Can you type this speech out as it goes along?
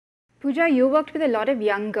Pooja, you worked with a lot of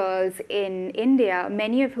young girls in India,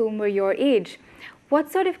 many of whom were your age.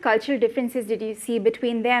 What sort of cultural differences did you see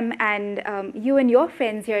between them and you and your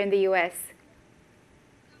friends here in the US?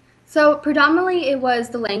 So predominantly it was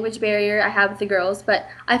the language barrier I had with the girls, but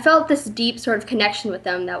I felt this deep sort of connection with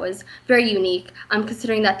them that was very unique,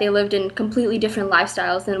 considering that they lived in completely different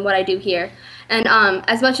lifestyles than what I do here. And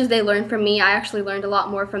as much as they learned from me, I actually learned a lot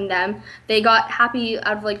more from them. They got happy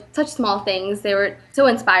out of like such small things. They were so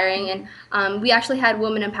inspiring, and we actually had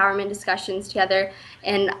women empowerment discussions together,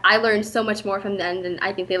 and I learned so much more from them than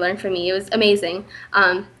I think they learned from me. It was amazing.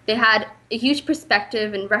 They had a huge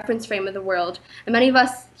perspective and reference frame of the world. And many of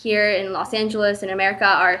us here in Los Angeles and America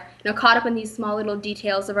are caught up in these small little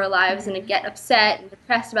details of our lives and get upset and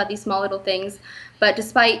depressed about these small little things. But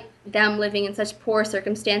despite them living in such poor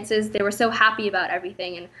circumstances, they were so happy about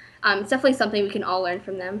everything. And it's definitely something we can all learn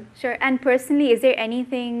from them. Sure. And personally, is there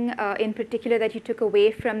anything in particular that you took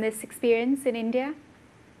away from this experience in India?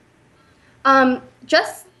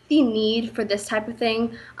 Just the need for this type of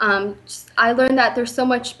thing. I learned that there's so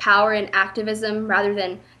much power in activism rather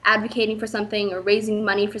than advocating for something or raising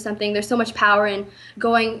money for something. There's so much power in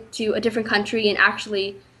going to a different country and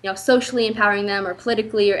actually socially empowering them or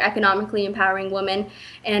politically or economically empowering women.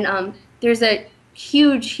 And there's a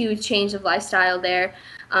huge change of lifestyle there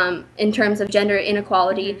in terms of gender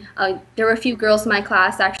inequality. There were a few girls in my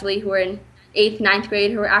class actually who were in 8th, 9th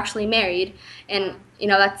grade who were actually married, and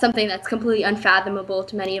that's something that's completely unfathomable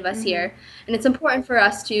to many of us here. And it's important for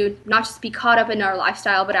us to not just be caught up in our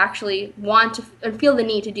lifestyle, but actually want to and feel the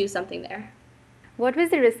need to do something there. What was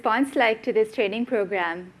the response like to this training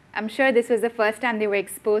program? I'm sure this was the first time they were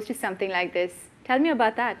exposed to something like this. Tell me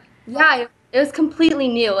about that. Yeah, it was completely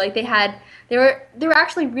new. Like they were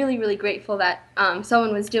actually really grateful that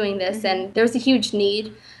someone was doing this, and there was a huge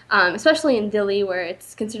need. Especially in Delhi, where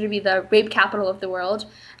it's considered to be the rape capital of the world.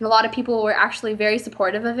 And a lot of people were actually very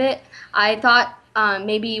supportive of it. I thought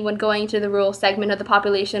maybe when going to the rural segment of the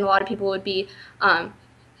population, a lot of people would be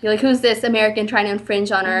like, who's this American trying to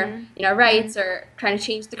infringe on our rights or trying to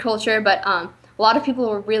change the culture? But a lot of people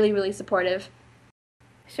were really supportive.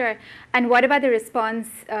 Sure. And what about the response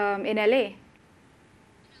in LA?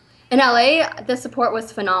 In LA, the support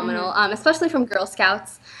was phenomenal, especially from Girl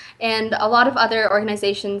Scouts and a lot of other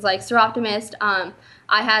organizations like Sir Optimist. I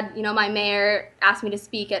had, my mayor asked me to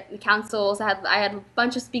speak at the councils. I had a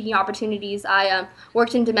bunch of speaking opportunities. I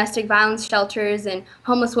worked in domestic violence shelters and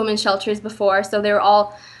homeless women's shelters before, so they were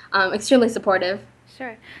all extremely supportive.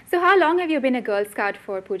 Sure. So how long have you been a Girl Scout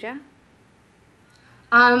for, Pooja?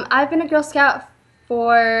 I've been a Girl Scout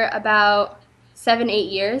for about 7-8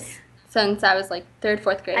 years. Since I was like 3rd,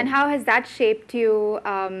 4th grade. And how has that shaped you,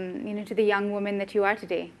 to the young woman that you are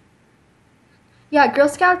today? Yeah, Girl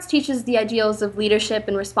Scouts teaches the ideals of leadership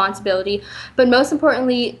and responsibility, but most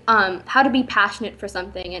importantly, how to be passionate for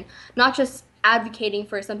something and not just advocating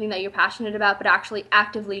for something that you're passionate about, but actually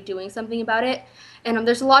actively doing something about it. And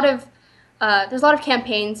there's a lot of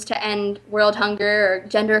campaigns to end world hunger or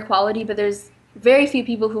gender equality, but there's very few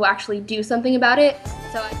people who actually do something about it.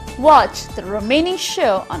 Watch the remaining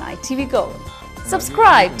show on ITV Gold.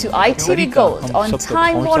 Subscribe to ITV Gold on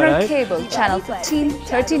Time Warner Cable Channel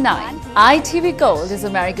 1539. ITV Gold is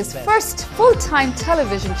America's first full-time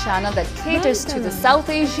television channel that caters to the South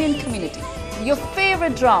Asian community. Your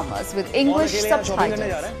favorite dramas with English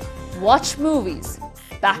subtitles. Watch movies,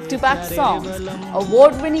 back-to-back songs,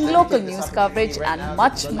 award-winning local news coverage, and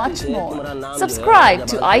much more. Subscribe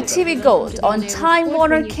to ITV Gold on Time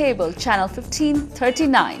Warner Cable Channel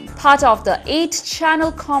 1539, part of the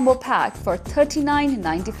 8-channel combo pack for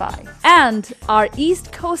 $39.95. And our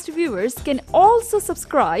East Coast viewers can also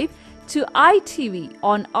subscribe to ITV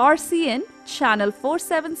on RCN Channel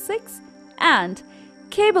 476 and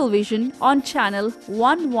Cablevision on Channel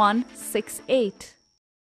 1168.